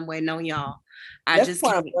the time waiting on y'all. I just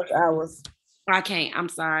can't. Hours. I can't. I'm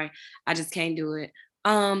sorry. I just can't do it.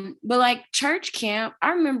 But like church camp,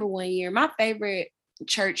 I remember one year, my favorite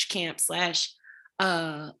church camp slash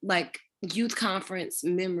like youth conference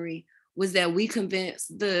memory was that we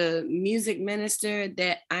convinced the music minister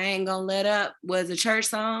that I Ain't Gonna Let Up was a church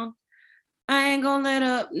song. I ain't gonna let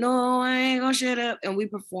up. No, I ain't gonna shut up. And we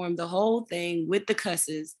performed the whole thing with the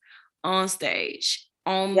cusses on stage,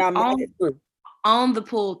 on the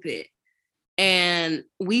pulpit. And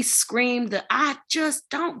we screamed the I just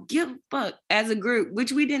don't give a fuck as a group,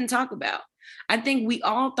 which we didn't talk about. I think we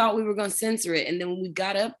all thought we were going to censor it. And then when we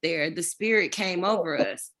got up there, the spirit came over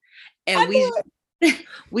us. And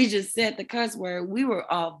we just said the cuss word. We were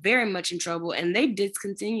all very much in trouble. And they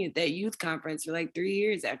discontinued that youth conference for like 3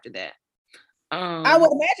 years after that. I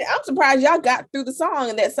would imagine. I'm surprised y'all got through the song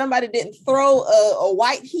and that somebody didn't throw a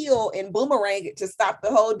white heel and boomerang it to stop the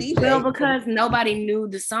whole DJ. Well, because nobody knew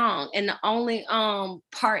the song. And the only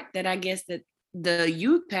part that I guess that the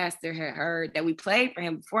youth pastor had heard that we played for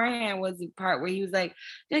him beforehand was the part where he was like,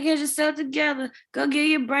 "Get yourself together, go get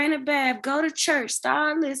your brain a bath, go to church,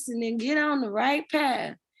 start listening, get on the right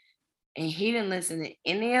path." And he didn't listen to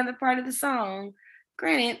any other part of the song.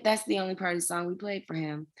 Granted, that's the only part of the song we played for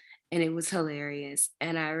him. And it was hilarious.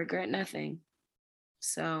 And I regret nothing.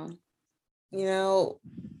 So,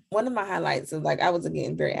 one of my highlights is like I was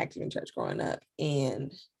again very active in church growing up,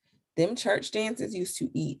 and them church dances used to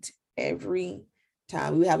eat every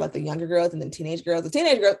time. We would have like the younger girls and the teenage girls. The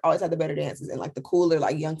teenage girls always had the better dances, and like the cooler,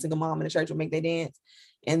 like young single mom in the church would make their dance.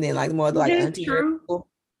 And then like more of the like auntie years,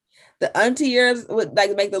 the auntie years would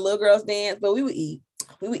like make the little girls dance, but we would eat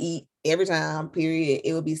every time, period.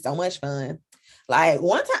 It would be so much fun. Like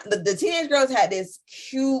one time the teenage girls had this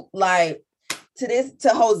cute like to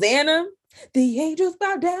Hosanna. The angels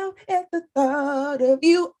bow down at the thought of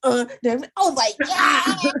you. I was like,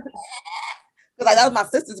 yeah. Because like that was my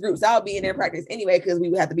sister's group, so I would be in their practice anyway because we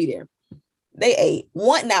would have to be there. They ate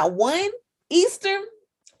one Easter.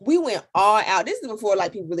 We went all out. This is before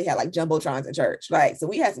like people really had like jumbotrons in church. Like, so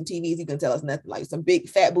we had some TVs you can tell us nothing, like some big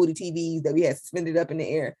fat booty TVs that we had suspended up in the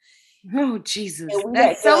air. Oh Jesus,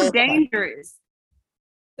 that's so dangerous.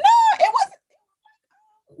 No, it wasn't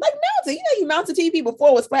like mounted. You mount a TV before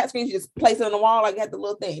it was flat screen. You just place it on the wall, like you had the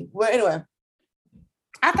little thing. Well, anyway.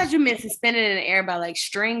 I thought you meant suspended in the air by like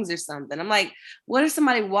strings or something. I'm like, what if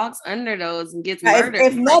somebody walks under those and gets murdered?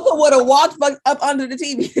 If Mother would have walked up under the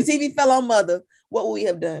TV, the TV fell on Mother, what would we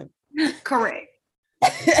have done? Correct.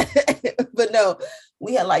 But no,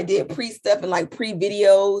 we had like did pre-stuff and like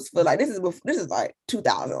pre-videos for like this is like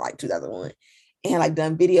 2001. And like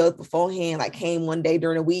done videos beforehand, like came one day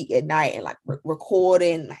during the week at night and like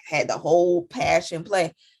recording, like, had the whole passion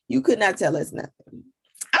play. You could not tell us nothing.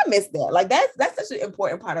 I miss that. Like that's such an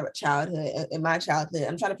important part of a childhood. In my childhood,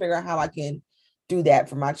 I'm trying to figure out how I can do that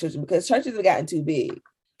for my children because churches have gotten too big.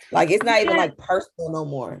 Like it's not even like personal no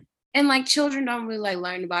more. And like children don't really like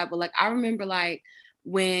learn the Bible. Like I remember like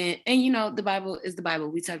when, and the Bible is the Bible.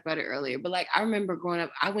 We talked about it earlier, but like I remember growing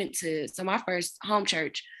up, so my first home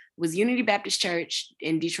church was Unity Baptist Church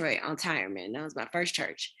in Detroit on Tireman. That was my first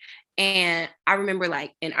church. And I remember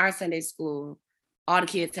like in our Sunday school, all the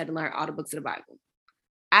kids had to learn all the books of the Bible.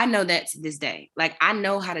 I know that to this day. Like I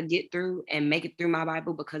know how to get through and make it through my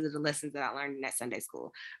Bible because of the lessons that I learned in that Sunday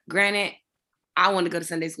school. Granted, I wanted to go to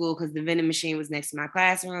Sunday school because the vending machine was next to my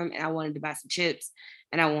classroom and I wanted to buy some chips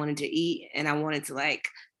and I wanted to eat and I wanted to like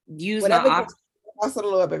use my offering. Also the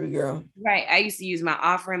Lord, baby girl. Right. I used to use my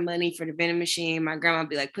offering money for the vending machine. My grandma would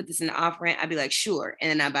be like, put this in the offering. I'd be like, sure. And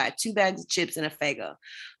then I buy 2 bags of chips and a Faygo.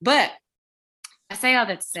 But I say all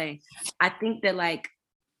that to say, I think that like,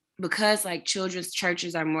 because like children's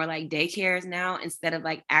churches are more like daycares now instead of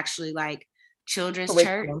like actually like children's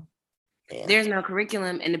church, there's no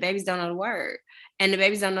curriculum and the babies don't know the word and the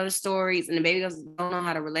babies don't know the stories and the babies don't know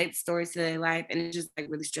how to relate the stories to their life and it's just like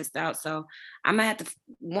really stressed out. So I'm gonna have to,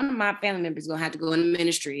 one of my family members is gonna have to go into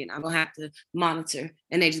ministry and I'm gonna have to monitor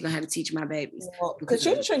and they're just gonna have to teach my babies. Because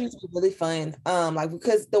children's church used to be really fun. Like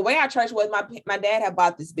because the way our church was, my dad had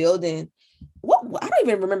bought this building. I don't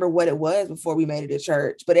even remember what it was before we made it a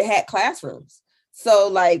church, but it had classrooms. So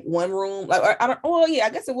like one room, like I don't. Oh yeah, I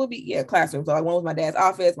guess it would be classroom. So like one was my dad's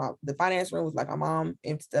office. The finance room was like my mom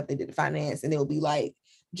and stuff. They did the finance, and it would be like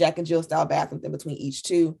Jack and Jill style bathrooms in between each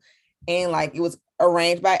two, and like it was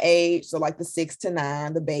arranged by age. So like the 6 to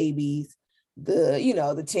 9, the babies, the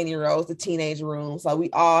the 10-year-olds, the teenage rooms. So we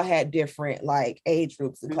all had different like age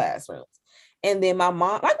groups and classrooms. And then my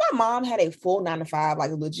mom had a full 9 to 5,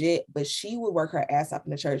 like legit, but she would work her ass up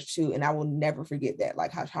in the church too. And I will never forget that,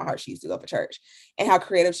 like how hard she used to go for church and how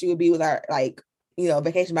creative she would be with our like,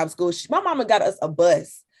 vacation Bible school. My mama got us a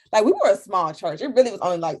bus. Like we were a small church. It really was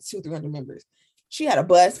only like 200-300 members. She had a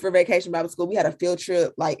bus for vacation Bible school. We had a field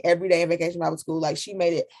trip like every day in vacation Bible school. Like she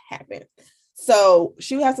made it happen. So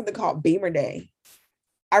she would have something called Beamer Day.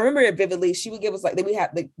 I remember it vividly. She would give us like, we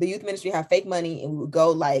had the youth ministry have fake money, and we would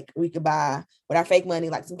go like, we could buy with our fake money,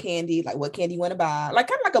 like some candy, like what candy you want to buy, like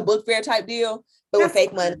kind of like a book fair type deal, but with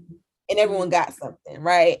fake money, and everyone got something,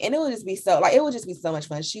 right? And it would just be so much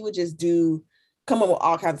fun. She would just come up with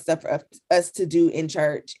all kinds of stuff for us to do in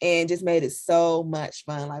church, and just made it so much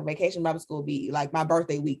fun. Like vacation Bible school would be like my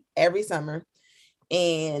birthday week every summer.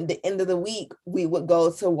 And the end of the week, we would go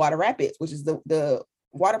to Water Rapids, which is the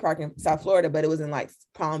water park in South Florida, but it was in like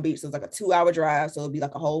Palm Beach. So it was like a 2-hour drive. So it'd be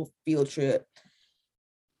like a whole field trip.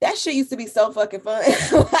 That shit used to be so fucking fun.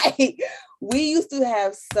 Like we used to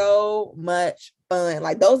have so much fun.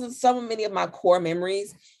 Like those are many of my core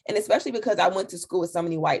memories. And especially because I went to school with so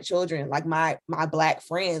many white children, like my Black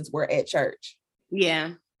friends were at church.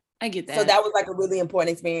 Yeah, I get that. So that was like a really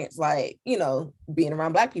important experience, like, being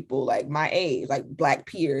around Black people, like my age, like Black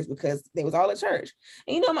peers, because they was all at church.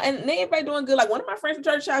 And, and they everybody doing good. Like one of my friends from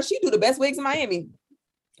church, child, she do the best wigs in Miami.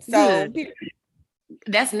 So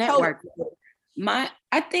that's network.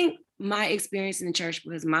 I think my experience in the church,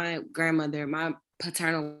 because my grandmother, my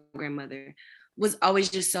paternal grandmother, was always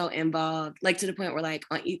just so involved, like to the point where like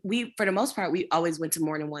we, for the most part, we always went to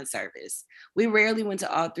more than one service. We rarely went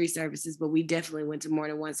to all 3 services, but we definitely went to more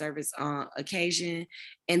than one service on occasion.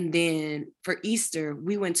 And then for Easter,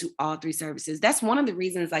 we went to all 3 services. That's one of the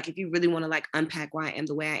reasons, like if you really want to like unpack why I am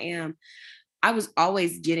the way I am, I was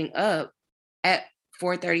always getting up at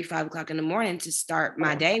 4:30, 5 o'clock in the morning to start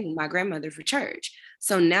my day with my grandmother for church.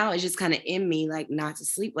 So now it's just kind of in me, like not to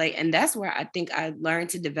sleep late. And that's where I think I learned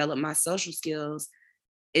to develop my social skills,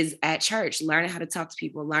 is at church, learning how to talk to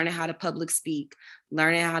people, learning how to public speak,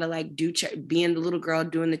 learning how to like do being the little girl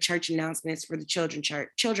doing the church announcements for the children's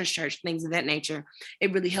church, things of that nature.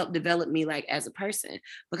 It really helped develop me like as a person,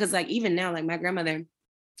 because like even now, like my grandmother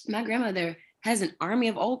has an army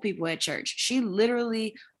of old people at church. She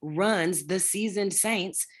literally runs the seasoned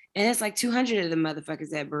saints, and it's like 200 of the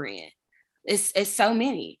motherfuckers at Berean. It's so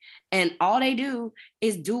many, and all they do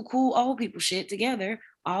is do cool old people shit together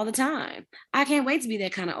all the time. I can't wait to be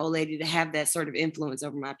that kind of old lady, to have that sort of influence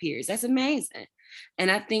over my peers. That's amazing. And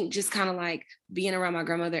I think just kind of like being around my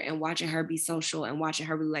grandmother and watching her be social and watching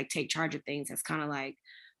her really like take charge of things has kind of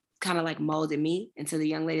like molded me into the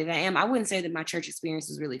young lady that I am. I wouldn't say that my church experience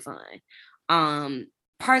was really fun.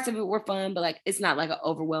 Parts of it were fun, but like it's not like an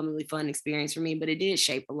overwhelmingly fun experience for me, but it did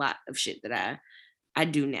shape a lot of shit that I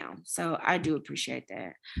do now. So I do appreciate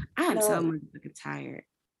that. I am so much tired.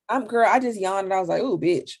 I just yawned and I was like, "Ooh,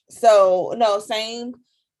 bitch." So no, same.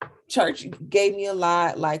 Church gave me a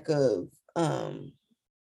lot like of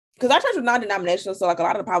because our church was non-denominational, so like a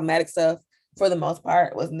lot of the problematic stuff for the most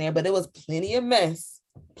part wasn't there, but it was plenty of mess,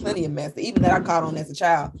 even that I caught on as a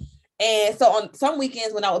child. And so on some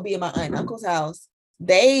weekends when I would be in my aunt and uncle's house,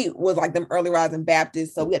 they was like them early rising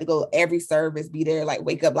Baptists. So we had to go every service, be there, like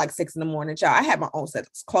wake up like 6 a.m. Child, I had my own set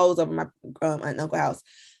of clothes over my aunt and uncle house.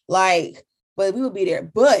 Like, but we would be there.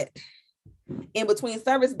 But in between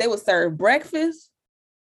services, they would serve breakfast.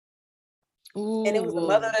 Ooh. And it was the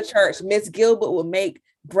mother of the church, Miss Gilbert, would make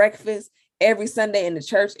breakfast every Sunday in the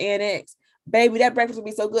church annex. Baby, that breakfast would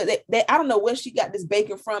be so good. I don't know where she got this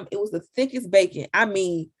bacon from. It was the thickest bacon. I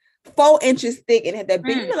mean, 4 inches thick, and had that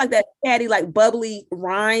big, like that patty, like bubbly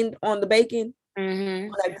rind on the bacon,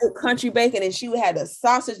 like good country bacon. And she would have the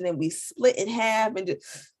sausage, and then we split in half, and just,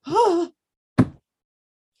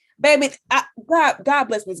 baby, God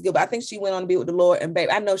bless Miss Gilbert. I think she went on to be with the Lord, and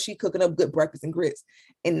baby, I know she cooking up good breakfast and grits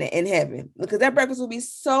in heaven, because that breakfast would be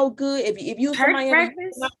so good. If you from Miami,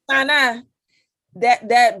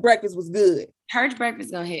 that breakfast was good. Church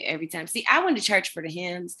breakfast gonna hit every time. See, I went to church for the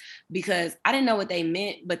hymns because I didn't know what they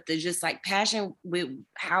meant, but the just like passion with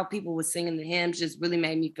how people were singing the hymns just really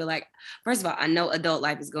made me feel like, first of all, I know adult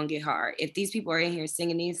life is gonna get hard. If these people are in here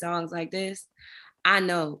singing these songs like this, I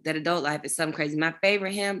know that adult life is something crazy. My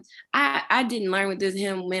favorite hymn, I didn't learn what this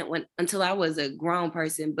hymn meant until I was a grown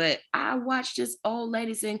person, but I watched this old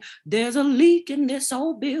lady sing, "There's a leak in this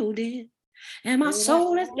old building. and my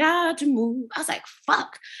soul has got to move. I was like,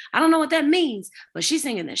 fuck, I don't know what that means, but she's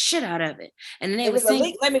singing the shit out of it. And then they were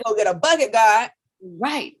singing, let me go get a bucket, God.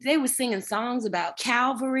 Right. They were singing songs about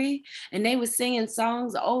Calvary, and they were singing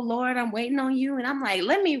songs, oh Lord, I'm waiting on you. And I'm like,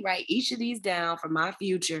 let me write each of these down for my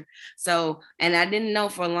future. So, and I didn't know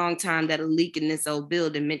for a long time that a leak in this old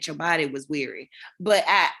building meant your body was weary. But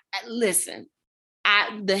I listen,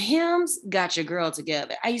 the hymns got your girl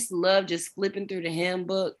together. I used to love just flipping through the hymn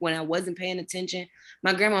book when I wasn't paying attention.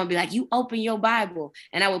 My grandma would be like, you open your Bible,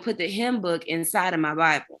 and I would put the hymn book inside of my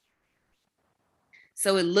Bible.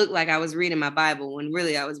 So it looked like I was reading my Bible when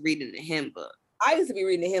really I was reading the hymn book. I used to be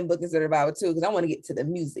reading the hymn book instead of the Bible too, because I want to get to the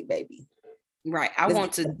music, baby. Right. I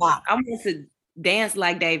want to dance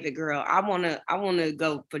like David, girl. I want to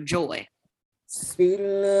go for joy.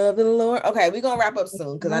 Spirit of the Lord. Okay, we're gonna wrap up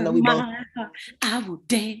soon because I know we both. I will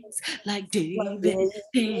dance like David.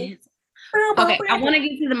 Dance. Okay, I want to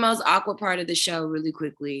get to the most awkward part of the show really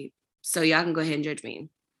quickly, so y'all can go ahead and judge me.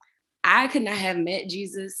 I could not have met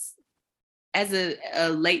Jesus as a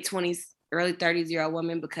late 20s, early 30s year old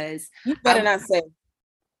woman because you better not say.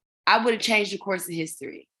 I would have changed the course of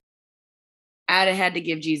history. I'd have had to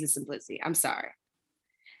give Jesus simplicity. I'm sorry.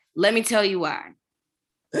 Let me tell you why.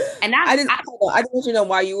 And I just want you to know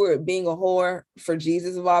why you were being a whore for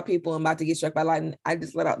Jesus of all people and about to get struck by lightning. I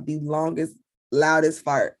just let out the longest, loudest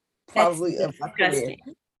fart probably of my career.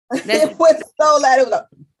 It was so loud. It was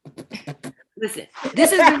like, listen,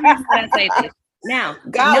 this is the reason I say this. Now,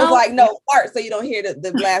 God was like, no, fart so you don't hear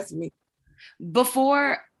the blasphemy.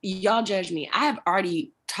 Before y'all judge me, I have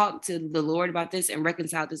already talked to the Lord about this and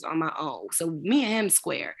reconciled this on my own. So me and him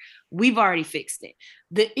square. We've already fixed it.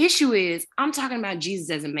 The issue is I'm talking about Jesus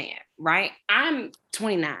as a man, right? I'm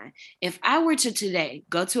 29. If I were to today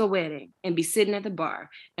go to a wedding and be sitting at the bar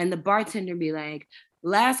and the bartender be like,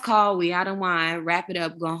 last call, we out of wine, wrap it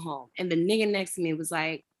up, go home. And the nigga next to me was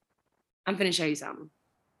like, I'm finna show you something.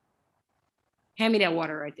 Hand me that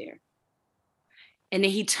water right there. And then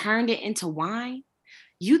he turned it into wine.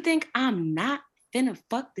 You think I'm not finna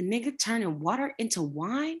fuck the nigga turning water into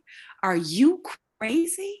wine? Are you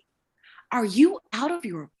crazy? Are you out of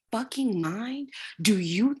your fucking mind? Do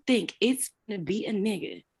you think it's gonna be a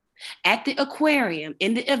nigga at the aquarium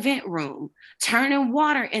in the event room turning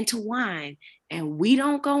water into wine and we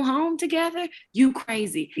don't go home together? You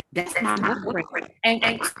crazy. That's my boyfriend. And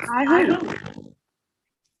I who?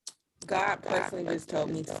 God personally just told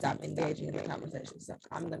me to stop engaging in the conversation. So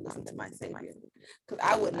I'm gonna listen to my savior. Because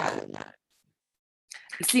I would not.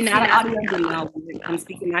 See, now the audio didn't know I'm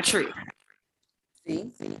speaking my truth.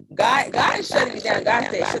 See? God is shutting me down. God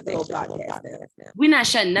said shut the whole podcast down. We're not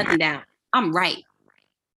shutting nothing down. I'm right.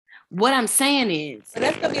 What I'm saying is, but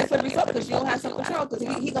that's gonna be a slippery slope because you don't have some control. Because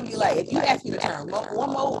he's gonna be like, if you ask me to turn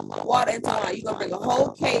one more water into wine, you're gonna bring a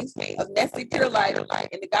whole case of Nestle Pure Life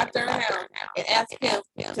in the goddamn house and ask him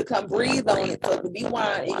to come breathe on it so it can be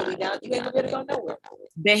wine. It can be down. You ain't gonna be able to go nowhere.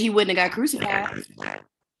 Bet he wouldn't have got crucified.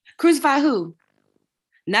 Crucify who?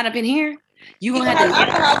 Not up in here. You gonna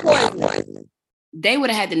have to. They would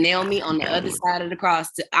have had to nail me on the other side of the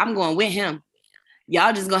cross. I'm going with him.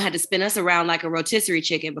 Y'all just gonna have to spin us around like a rotisserie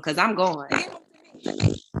chicken because I'm going.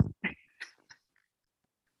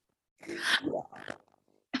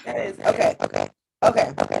 That is okay. Now,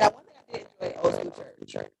 one thing I did enjoy old school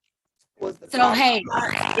church was the hey,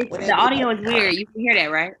 the audio is weird. You can hear that,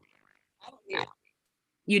 right? I don't hear it.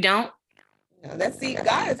 You don't? No, let's see.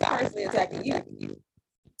 God is personally attacking you.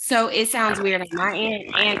 So it sounds weird on my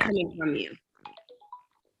end and coming from you.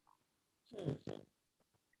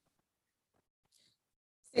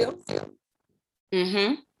 Still.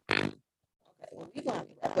 Mm-hmm. Okay, well, we're gonna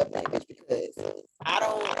wrap up language because I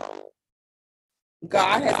don't.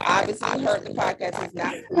 God has obviously heard the podcast. It's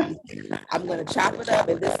not. I'm gonna chop it up.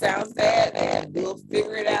 If this sounds bad, and we'll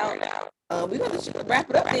figure it out. We're gonna just wrap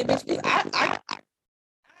it up then, bitch. Because I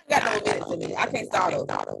got no minutes in me. I can't start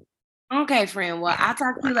those. Okay, friend. Well, I'll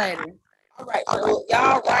talk to you later. All right. So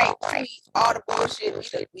y'all write, tweet, all the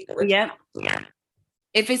bullshit. Yep.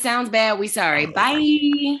 If it sounds bad, we sorry. Bye.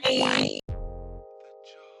 Jokes on you.